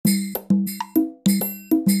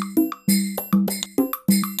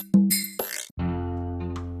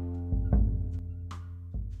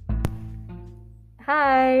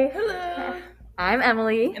I'm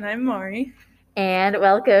Emily. And I'm Mari. And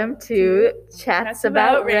welcome to Chats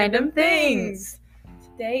About Random Things.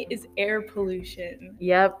 Today is air pollution.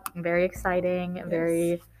 Yep, very exciting, yes.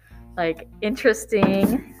 Very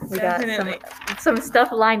interesting. We Definitely. got some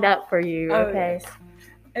stuff lined up for you, okay?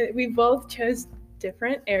 Yes. We both chose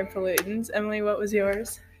different air pollutants. Emily, what was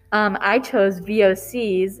yours? I chose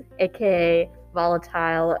VOCs, aka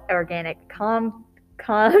volatile organic compounds.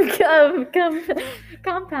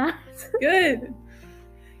 Good.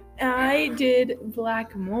 I did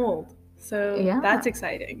black mold, so that's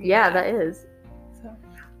exciting. Yeah, that is. So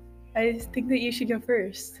I think that you should go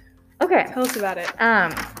first. Okay. Tell us about it.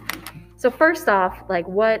 So first off,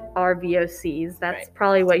 what are VOCs? That's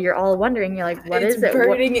probably what you're all wondering. You're like, what is it? It's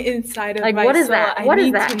burning inside of my what is soul. that? What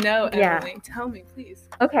is that? I need to know, Emily. Tell me, please.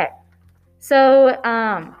 Okay. So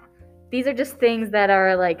these are just things that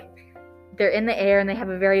are they're in the air and they have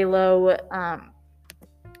a very low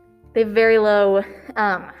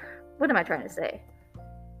what am I trying to say?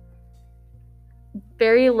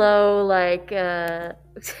 Very low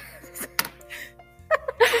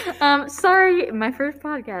sorry, my first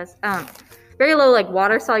podcast. Very low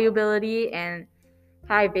water solubility and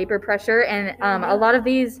high vapor pressure, and a lot of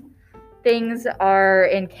these things are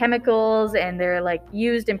in chemicals, and they're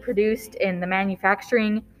used and produced in the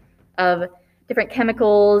manufacturing of different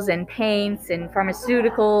chemicals and paints and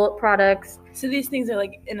pharmaceutical products. So these things are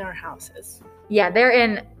in our houses. Yeah, they're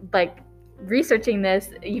in researching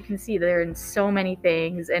this, you can see they're in so many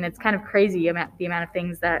things, and it's kind of crazy the amount of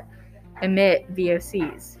things that emit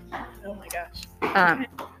VOCs. Oh my gosh.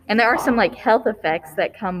 And there are some health effects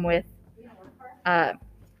that come with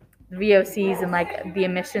VOCs and the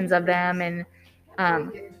emissions of them and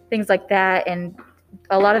things like that. And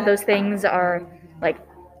a lot of those things are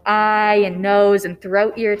eye and nose and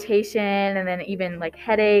throat irritation, and then even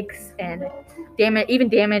headaches and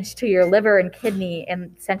damage to your liver and kidney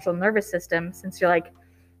and central nervous system, since you're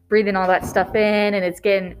breathing all that stuff in, and it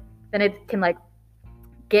can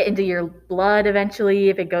get into your blood eventually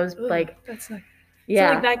if it goes. That's so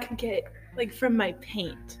that could get from my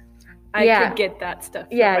paint. I could get that stuff.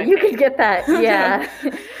 Yeah, you could get that. Yeah.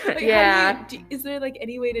 Is there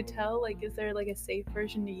any way to tell? Is there a safe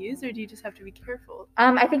version to use, or do you just have to be careful?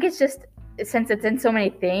 I think it's just, since it's in so many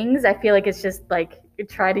things, I feel it's just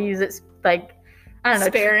try to use it I don't know,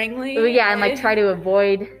 sparingly. Yeah, and try to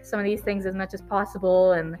avoid some of these things as much as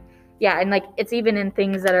possible, and and it's even in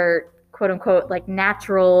things that are quote unquote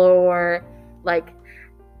natural or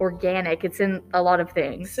organic. It's in a lot of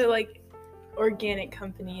things. So organic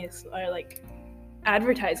companies are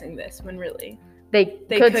advertising this when really they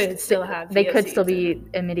could still have VOCs. They could still be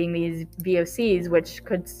emitting these VOCs, which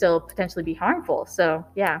could still potentially be harmful. So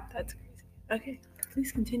yeah, that's crazy. Okay,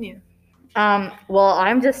 please continue. Well,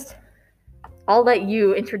 I'll let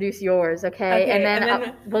you introduce yours, okay? And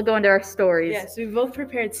then we'll go into our stories. Yes, we both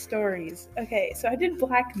prepared stories. Okay, so I did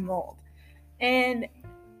black mold, and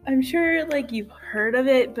I'm sure you've heard of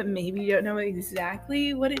it, but maybe you don't know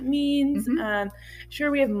exactly what it means. Mm-hmm. Sure,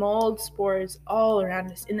 we have mold spores all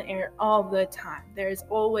around us in the air all the time. There's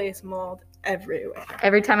always mold everywhere.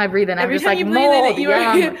 Every time I breathe in, I'm just mold.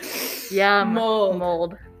 Yum.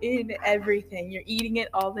 Mold. In everything. You're eating it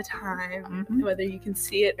all the time, whether you can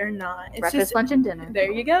see it or not. It's breakfast, lunch, and dinner.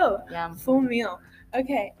 There you go. Yum. Full meal.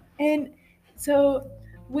 Okay, and so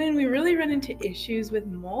when we really run into issues with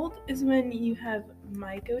mold is when you have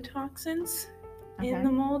mycotoxins in the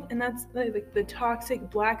mold, and that's the toxic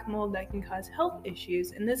black mold that can cause health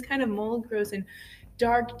issues. And this kind of mold grows in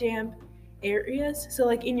dark, damp areas. So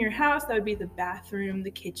in your house, that would be the bathroom, the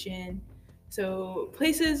kitchen. So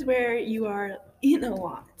places where you are in a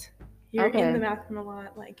lot. You're in the bathroom a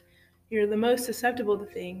lot. You're the most susceptible to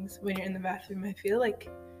things when you're in the bathroom. I feel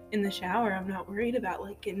in the shower, I'm not worried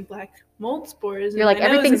about getting black mold spores. You're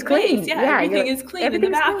everything's clean. Yeah, everything is clean in the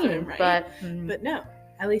bathroom, clean, right? But no,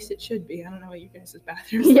 at least it should be. I don't know what your guys'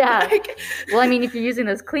 bathrooms look like. Well, I mean, if you're using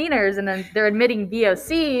those cleaners and then they're emitting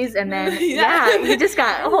VOCs, and then you just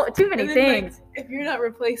got too many things. If you're not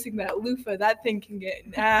replacing that loofah, that thing can get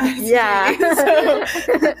nasty. Yeah.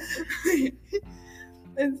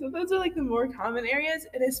 And so those are the more common areas,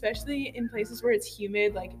 and especially in places where it's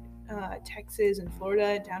humid, Texas and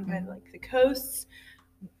Florida, down by the coasts,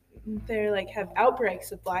 they're have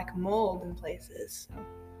outbreaks of black mold in places.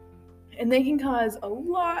 And they can cause a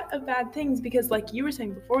lot of bad things because, you were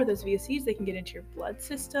saying before, those VOCs, they can get into your blood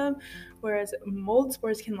system, whereas mold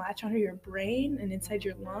spores can latch onto your brain and inside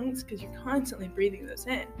your lungs because you're constantly breathing those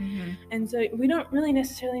in. And so we don't really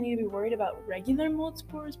necessarily need to be worried about regular mold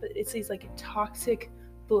spores, but it's these toxic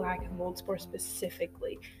black mold spores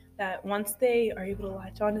specifically that once they are able to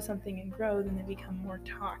latch onto something and grow, then they become more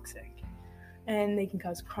toxic. and they can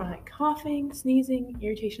cause chronic coughing, sneezing,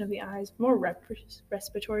 irritation of the eyes, more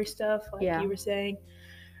respiratory stuff, like you were saying,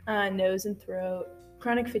 nose and throat,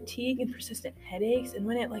 chronic fatigue and persistent headaches. And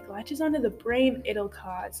when it like latches onto the brain, it'll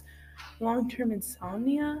cause long-term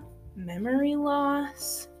insomnia, memory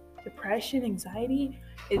loss, depression, anxiety,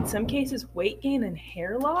 in some cases weight gain and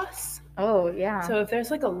hair loss. Oh, yeah. So if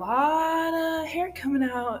there's like a lot of hair coming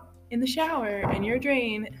out in the shower and your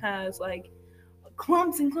drain has like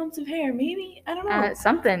clumps and clumps of hair, maybe, I don't know.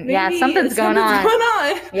 Something's going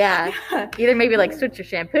on. Yeah. Either maybe like switch your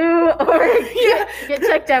shampoo or get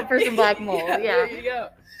checked out for some black mold. There you go.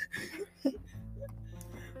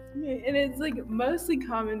 And it's like mostly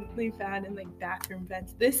commonly found in like bathroom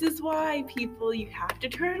vents. This is why you have to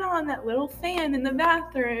turn on that little fan in the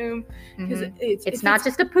bathroom, because it's not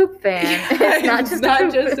just a poop fan. It's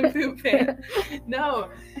not just a poop fan. No,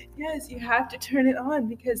 yes, you have to turn it on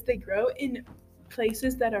because they grow in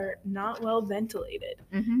places that are not well ventilated.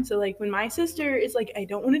 So like when my sister is like, I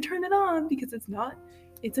don't want to turn it on because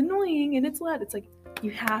it's annoying and it's loud. It's like,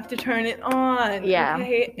 you have to turn it on. Yeah.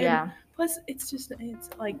 Okay? And plus, it's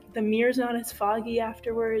like the mirror's not as foggy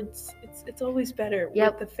afterwards. It's always better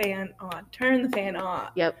with the fan on. Turn the fan on.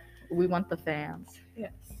 Yep. We want the fans.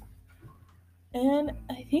 Yes. And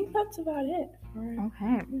I think that's about it.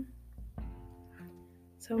 Okay.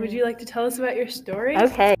 So would you like to tell us about your story?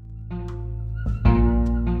 Okay.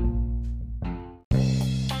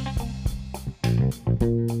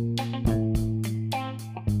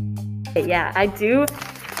 Yeah, I do.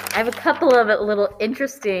 I have a couple of little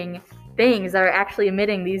interesting things that are actually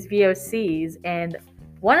emitting these VOCs, and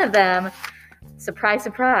one of them, surprise,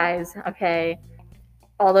 surprise, okay,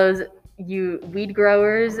 all those you weed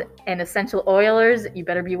growers and essential oilers, you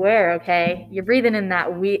better beware, okay? You're breathing in that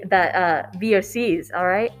VOCs, all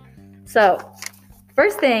right? So,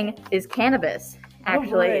 first thing is cannabis,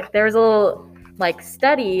 actually. There was a little,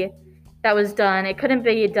 study that was done. It couldn't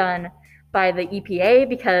be done by the EPA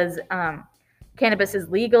because cannabis is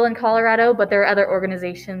legal in Colorado, but there are other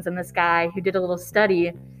organizations and this guy who did a little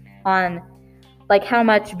study on how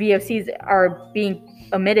much VOCs are being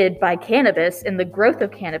emitted by cannabis and the growth of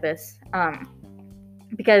cannabis,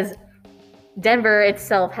 because Denver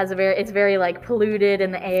itself has it's very polluted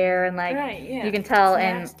in the air, and you can tell,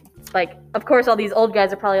 and of course all these old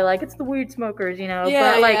guys are probably like, it's the weed smokers, it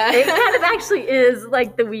kind of actually is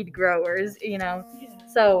the weed growers,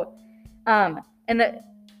 so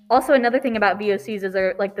also another thing about VOCs is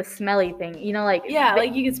they're the smelly thing, you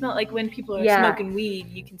can smell it, when people are smoking weed,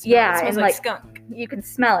 you can smell it. It smells like skunk. You can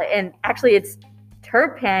smell it, and actually it's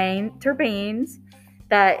terpenes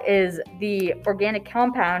that is the organic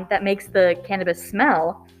compound that makes the cannabis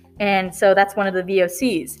smell, and so that's one of the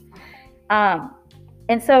VOCs.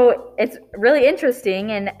 And so it's really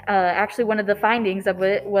interesting, and actually one of the findings of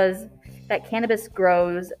it was that cannabis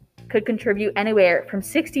grows could contribute anywhere from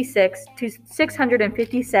 66 to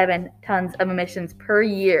 657 tons of emissions per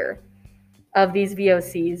year of these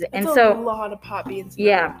VOCs. And so a lot of pot being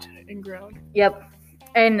smoked and grown. Yep.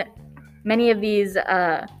 And many of these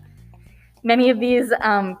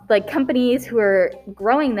companies who are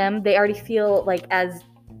growing them, they already feel as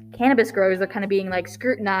cannabis growers, they're kind of being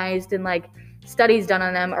scrutinized, and studies done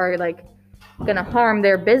on them are going to harm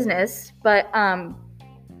their business. But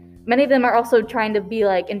many of them are also trying to be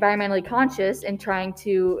environmentally conscious and trying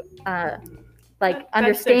to understand.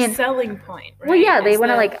 That's their selling point, right? Well, yeah, they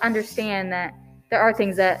want to understand that there are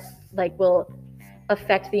things that will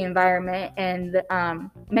affect the environment, and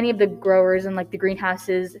many of the growers and the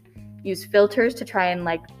greenhouses use filters to try and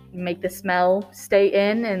make the smell stay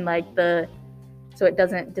in, and so it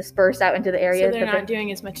doesn't disperse out into the areas. So they're not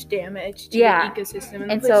doing as much damage to the ecosystem.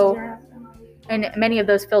 And so, and many of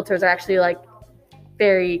those filters are actually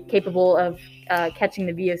very capable of catching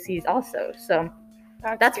the VOCs also. So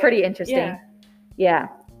that's pretty interesting. Yeah.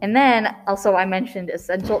 And then also I mentioned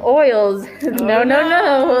essential oils. No.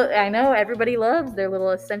 I know everybody loves their little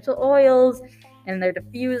essential oils and their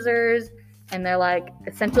diffusers, and they're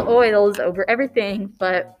essential oils over everything.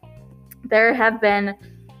 But there have been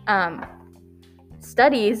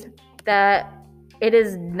studies that it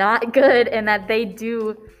is not good, and that they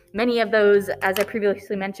do many of those, as I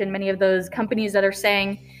previously mentioned, many of those companies that are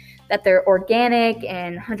saying that they're organic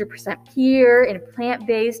and 100% pure and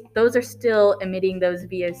plant-based, those are still emitting those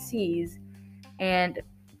VOCs. And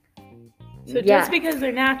so just because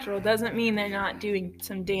they're natural doesn't mean they're not doing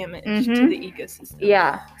some damage to the ecosystem.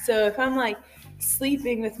 Yeah. So if I'm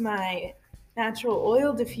sleeping with my natural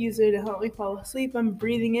oil diffuser to help me fall asleep, I'm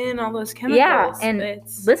breathing in all those chemicals. Yeah, and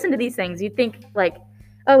listen to these things. You think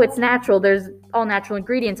oh, it's natural, there's all natural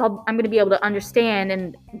ingredients, I'm going to be able to understand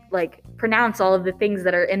and pronounce all of the things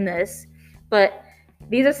that are in this. But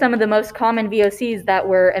these are some of the most common VOCs that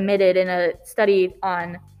were emitted in a study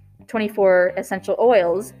on 24 essential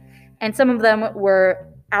oils. And some of them were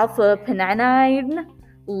alpha-pinene,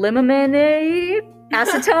 limonene,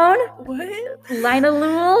 acetone, What?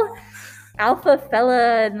 linalool,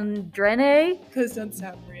 alpha-phenyldrene, Those don't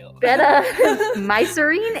sound real.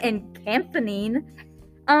 beta-mycerine, and camphene.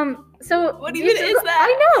 So what even is that?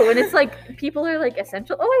 I know, and it's like people are like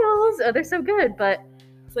essential oils. Oh, they're so good, but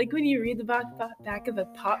it's like when you read the back of a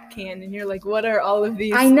pop can and you're like, what are all of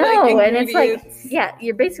these? I know, like, and it's like, yeah,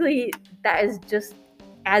 you're basically that is just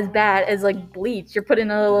as bad as like bleach. You're putting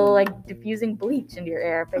a little like diffusing bleach into your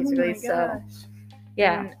air, basically. Oh my gosh.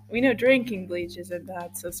 Yeah. And we know drinking bleach isn't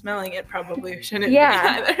bad, so smelling it probably shouldn't be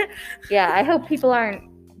either. Yeah, I hope people aren't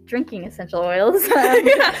drinking essential oils.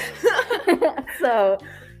 So,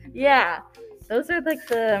 yeah, those are like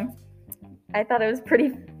I thought it was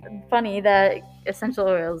pretty funny that essential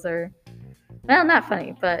oils are, well, not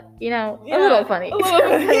funny, but, a little funny. A little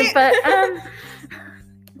funny. But,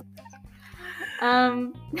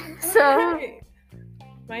 so. Okay.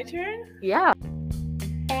 My turn? Yeah.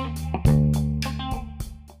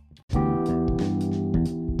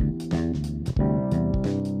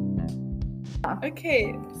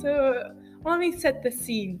 Okay, so let me set the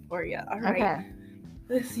scene for you, all right? Okay.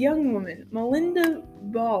 This young woman, Melinda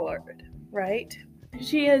Ballard, right?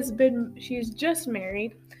 She's just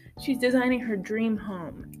married. She's designing her dream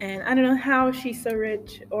home. And I don't know how she's so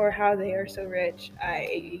rich or how they are so rich.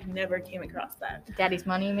 I never came across that. Daddy's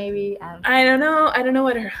money, maybe? I don't know. I don't know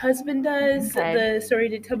what her husband does. Okay. The story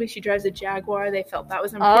did tell me she drives a Jaguar. They felt that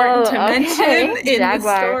was important to mention in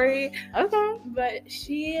Jaguar. the story. Okay. But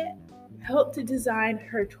she helped to design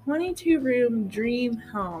her 22-room dream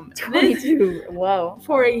home. 22. Whoa.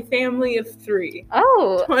 For a family of 3.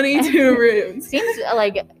 Oh. 22 rooms. Seems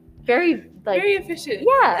like very efficient.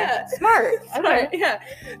 Yeah. Smart. Okay. Yeah.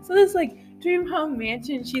 So this dream home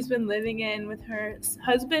mansion she's been living in with her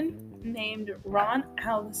husband named Ron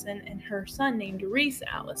Allison and her son named Reese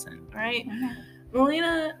Allison. Right.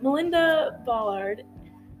 Mm-hmm. Melinda Ballard.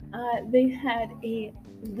 They had a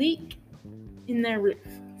leak in their roof.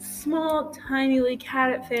 Small, tiny leak,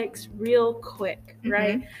 had it fixed real quick,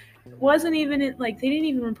 right? Mm-hmm. It wasn't even, they didn't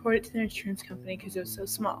even report it to their insurance company because it was so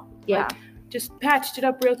small. Yeah. Just patched it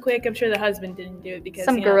up real quick. I'm sure the husband didn't do it because,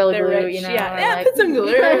 some Gorilla Glue, rich. Yeah, put some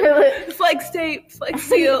glue. Flex tape, Flex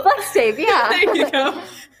seal. Flex tape, yeah. There you go.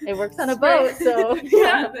 It works on a boat, so.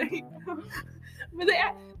 Yeah, there you go. But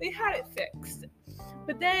they had it fixed.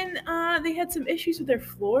 But then they had some issues with their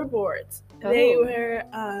floorboards.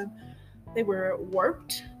 Oh. They were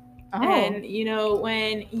warped. Oh. And,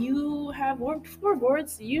 when you have warped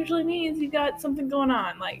floorboards, it usually means you got something going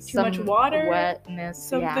on, like too much water. Wetness,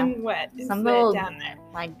 something wet is some little, down there.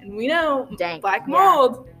 Like, and we know dank, black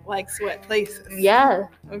mold likes wet places. Yeah.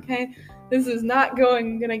 Okay? This is not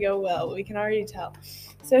going to go well. We can already tell.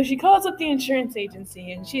 So she calls up the insurance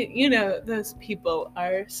agency, and those people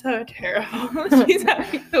are so terrible. She's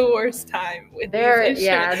having the worst time with these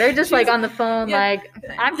insurance. They're just on the phone,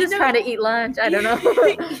 I'm just trying to eat lunch. I don't know.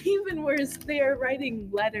 Even worse, they are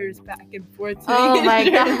writing letters back and forth to the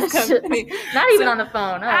insurance company. Not even on the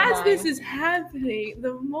phone. This is happening,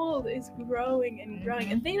 the mold is growing and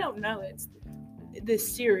growing, and they don't know it's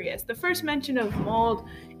this serious. The first mention of mold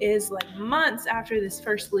is months after this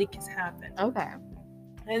first leak has happened. Okay.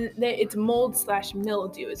 And it's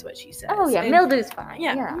mold/mildew is what she says. Oh, yeah. Mildew's fine.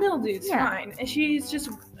 Yeah. Mildew's fine.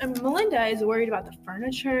 And Melinda is worried about the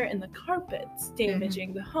furniture and the carpets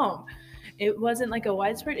damaging the home. It wasn't a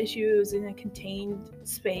widespread issue. It was in a contained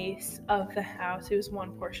space of the house. It was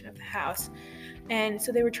one portion of the house. And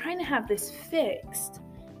so they were trying to have this fixed.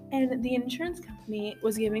 And the insurance company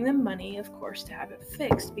was giving them money, of course, to have it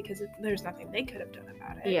fixed because there's nothing they could have done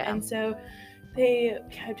about it. Yeah. And so they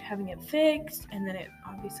kept having it fixed, and then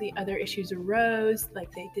obviously other issues arose, they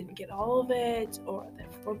didn't get all of it, or the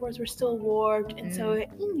floorboards were still warped, and so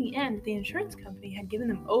in the end, the insurance company had given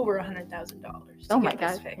them over $100,000 to get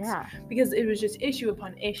this fixed, because it was just issue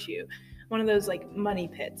upon issue, one of those money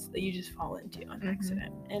pits that you just fall into on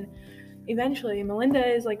accident. And eventually,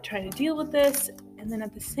 Melinda is trying to deal with this, and then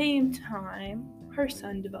at the same time, her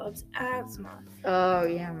son develops asthma. Oh,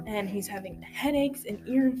 yeah. And he's having headaches and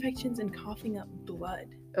ear infections and coughing up blood.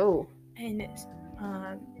 Oh. And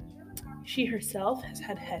she herself has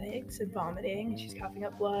had headaches and vomiting, and she's coughing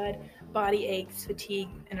up blood, body aches, fatigue,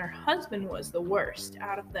 and her husband was the worst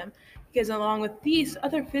out of them because along with these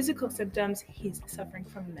other physical symptoms, he's suffering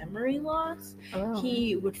from memory loss. Oh.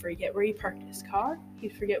 He would forget where he parked his car.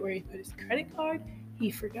 He'd forget where he put his credit card.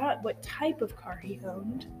 He forgot what type of car he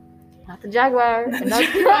owned. Not the Jaguar. Oh my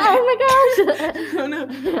gosh. No.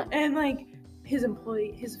 And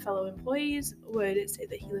his fellow employees would say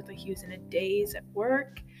that he looked like he was in a daze at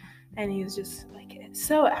work, and he was just like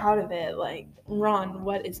so out of it. Like, Ron,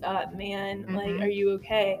 what is up, man? Like, are you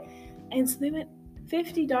okay? And so they went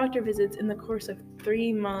 50 doctor visits in the course of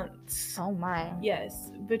 3 months. Oh my.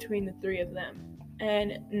 Yes, between the three of them.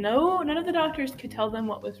 And none of the doctors could tell them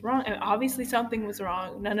what was wrong. And obviously something was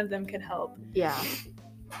wrong. None of them could help. Yeah.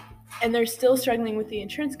 And they're still struggling with the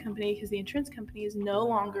insurance company because the insurance company is no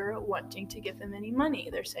longer wanting to give them any money.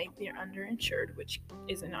 They're saying they're underinsured, which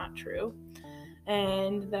is not true.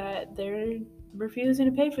 And that they're refusing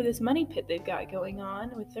to pay for this money pit they've got going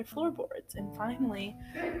on with their floorboards. And finally,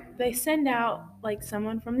 they send out, like,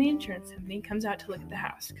 someone from the insurance company comes out to look at the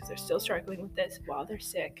house because they're still struggling with this while they're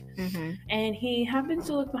sick. And he happens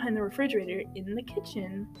to look behind the refrigerator in the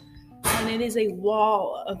kitchen, and it is a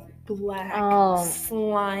wall of black,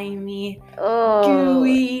 slimy,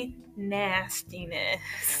 gooey nastiness.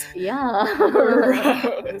 Yeah.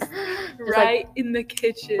 Gross. Right, like, in the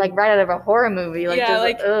kitchen. Like right out of a horror movie. Like,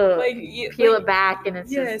 yeah, just peel it back, and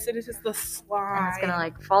it's yes, it is just the slime. And it's gonna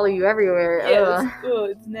like follow you everywhere. Yes.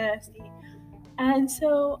 It's nasty. And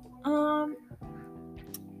so,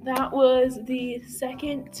 that was the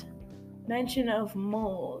second mention of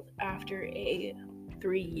mold after a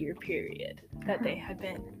 3-year period that they had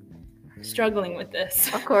been struggling with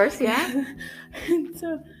this. Of course, yeah. And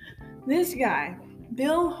so this guy,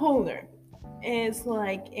 Bill Holder, is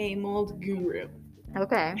like a mold guru.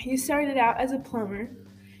 Okay. He started out as a plumber,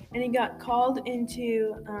 and he got called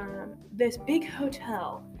into this big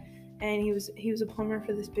hotel, and he was a plumber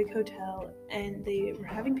for this big hotel, and they were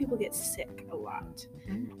having people get sick a lot,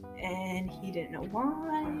 and he didn't know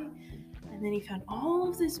why. And then he found all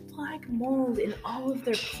of this black mold in all of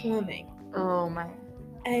their plumbing. Oh my.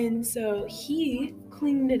 And so he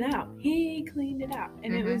cleaned it out.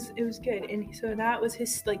 And it was good. And so that was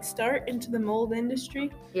his like start into the mold industry.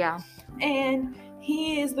 Yeah. And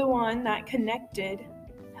he is the one that connected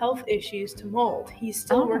health issues to mold. He's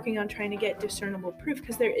still working on trying to get discernible proof,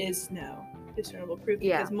 because there is no discernible proof,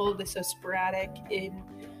 because mold is so sporadic in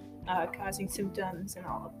causing symptoms and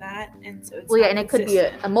all of that, and so it's and it could be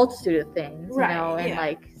a multitude of things, right, you know,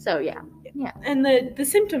 and yeah. And the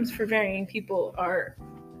symptoms for varying people are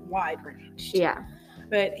wide ranged. Yeah.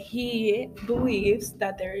 But he believes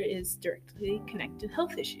that there is directly connected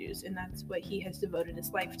health issues, and that's what he has devoted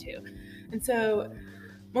his life to. And so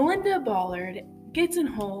Melinda Ballard gets a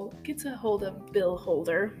hold of Bill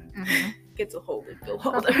Holder. Gets a hold of Bill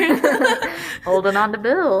Holder. Holding on to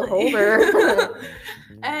Bill Holder.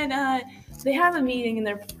 And they have a meeting in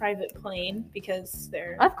their private plane, because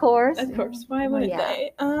they're... Of course. Why wouldn't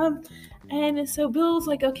they? And so Bill's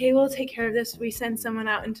like, okay, we'll take care of this. We send someone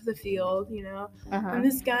out into the field, you know. And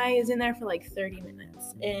this guy is in there for like 30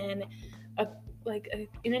 minutes. And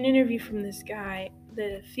in an interview from this guy,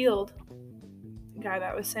 the field guy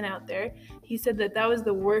that was sent out there, he said that was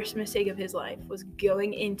the worst mistake of his life, was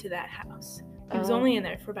going into that house. He was only in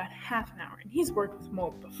there for about half an hour, and he's worked with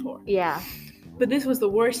mold before. Yeah. But this was the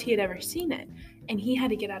worst he had ever seen it. And he had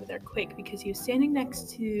to get out of there quick, because he was standing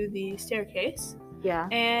next to the staircase. Yeah.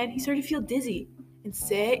 And he started to feel dizzy and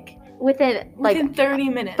sick. Within 30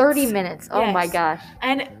 minutes. 30 minutes. Oh my gosh.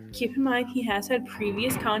 And keep in mind, he has had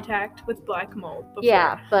previous contact with black mold before.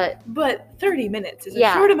 Yeah, but 30 minutes is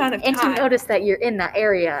a short amount of time. And to notice that you're in that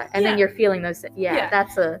area, and then you're feeling those.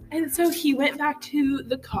 That's a... And so he went back to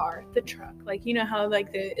the truck. Like, you know how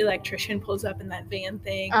like the electrician pulls up in that van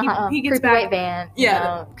thing? He gets creepy back. White van.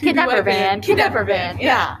 Yeah. Kidnapper van.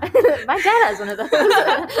 Yeah. My dad has one of those.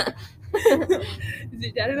 Is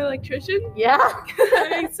your dad an electrician? Yeah. That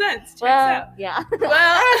makes sense. Checks out. Yeah.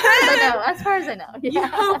 Well, as far as I know. Yeah. You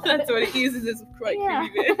hope that's what he uses, his white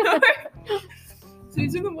creepy van. So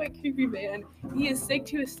he's in the white creepy van. He is sick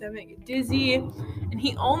to his stomach, dizzy, and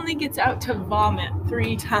he only gets out to vomit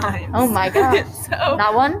 3 times. Oh my god. So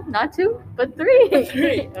not 1, not 2, but 3.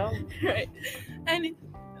 3. Oh. Right. And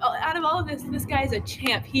out of all of this guy is a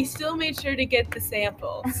champ. He still made sure to get the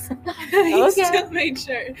samples. Still made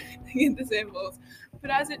sure to get the samples. But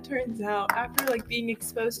as it turns out, after like being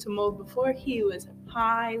exposed to mold before, he was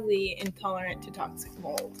highly intolerant to toxic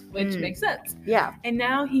mold, which makes sense. Yeah. And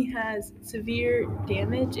now he has severe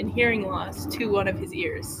damage and hearing loss to one of his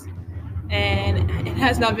ears. And it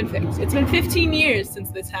has not been fixed. It's been 15 years since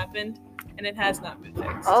this happened, and it has not been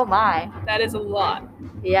fixed. Oh my. That is a lot.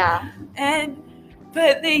 Yeah.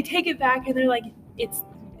 But they take it back, and they're like,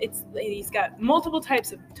 he's got multiple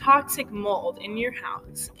types of toxic mold in your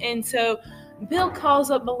house. And so Bill calls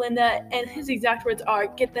up Melinda, and his exact words are,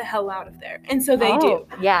 "Get the hell out of there." And so they do.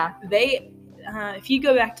 Yeah. They if you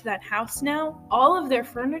go back to that house now, all of their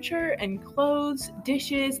furniture and clothes,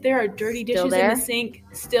 dishes, there are dirty Still dishes in there? the sink,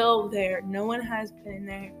 still there. No one has been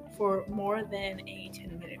there for more than a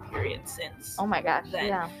 10-minute period since. Oh my gosh. Then.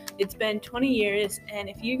 Yeah. It's been 20 years, and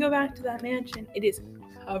if you go back to that mansion, it is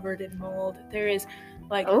covered in mold. There is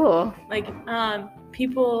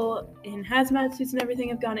people in hazmat suits and everything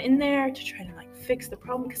have gone in there to try to fix the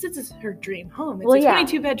problem, because this is her dream home. It's a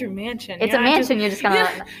 22-bedroom mansion. It's a mansion. You're just gonna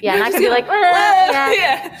not gonna be like,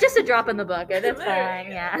 just a drop in the bucket. That's fine.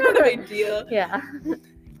 Yeah. Not a big deal. Yeah.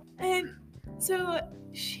 And so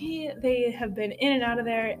they have been in and out of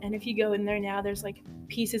there, and if you go in there now, there's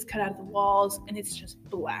pieces cut out of the walls, and it's just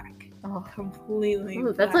black. Oh, completely.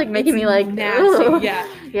 Ooh, that's black. making me nasty. Ooh.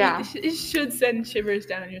 Yeah. It should send shivers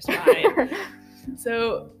down your spine.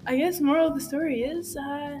 So I guess moral of the story is,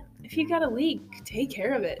 if you got a leak, take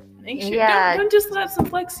care of it. Make sure don't just slap some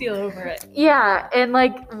Flex Seal over it. Yeah, and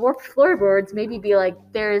warped floorboards, maybe be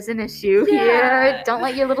there is an issue here. Don't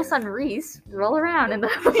let your little son Reese roll around in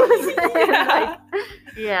those.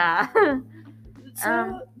 Yeah.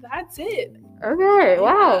 So that's it. Okay.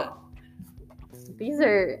 Wow. These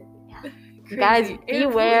are crazy. Guys.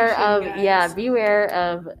 Beware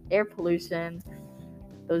of air pollution.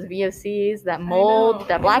 Those VOCs, that mold,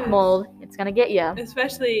 that black mold, it's gonna get you.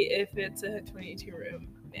 Especially if it's a 22-room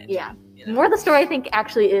mansion. Yeah. More of the story, I think,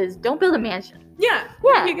 actually is don't build a mansion. Yeah.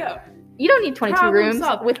 There you go. You don't need 22 rooms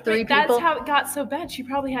with 3 people. That's how it got so bad. She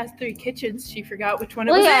probably has 3 kitchens. She forgot which one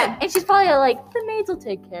it was in. And she's probably the maids will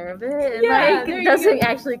take care of it. And doesn't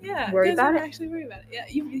actually worry about it. Yeah.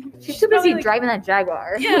 She's too busy driving that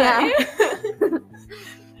Jaguar. Yeah.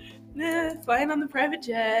 Flying on the private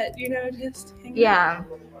jet, just hanging out.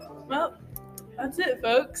 Well, that's it,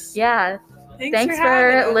 folks. Yeah. Thanks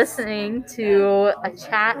for listening to a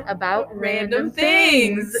chat about random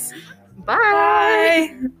things.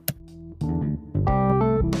 Bye.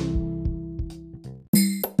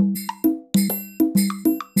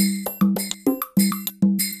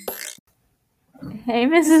 Hey,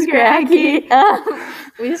 Mrs. Graggy.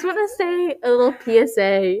 We just want to say a little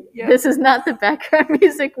PSA. Yep. This is not the background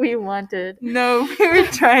music we wanted. No, we were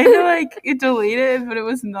trying to delete it, but it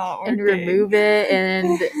was not working. And remove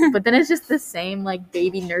it, but then it's just the same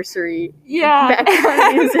baby nursery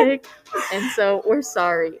background music. And so we're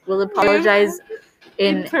sorry. We'll apologize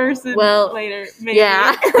in person later. Maybe.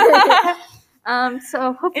 Yeah.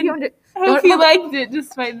 So hope you liked it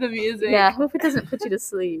despite the music. Yeah. Hope it doesn't put you to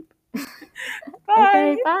sleep.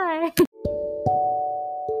 Bye. Okay, bye.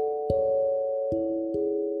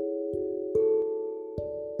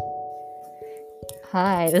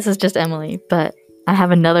 Hi, this is just Emily, but I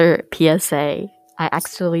have another PSA.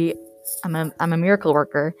 I'm a miracle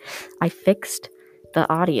worker. I fixed the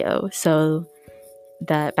audio, so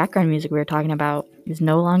the background music we were talking about is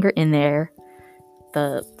no longer in there.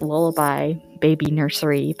 The lullaby baby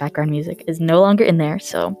nursery background music is no longer in there,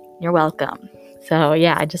 so you're welcome. So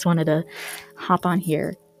yeah, I just wanted to hop on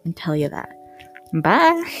here and tell you that.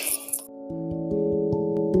 Bye.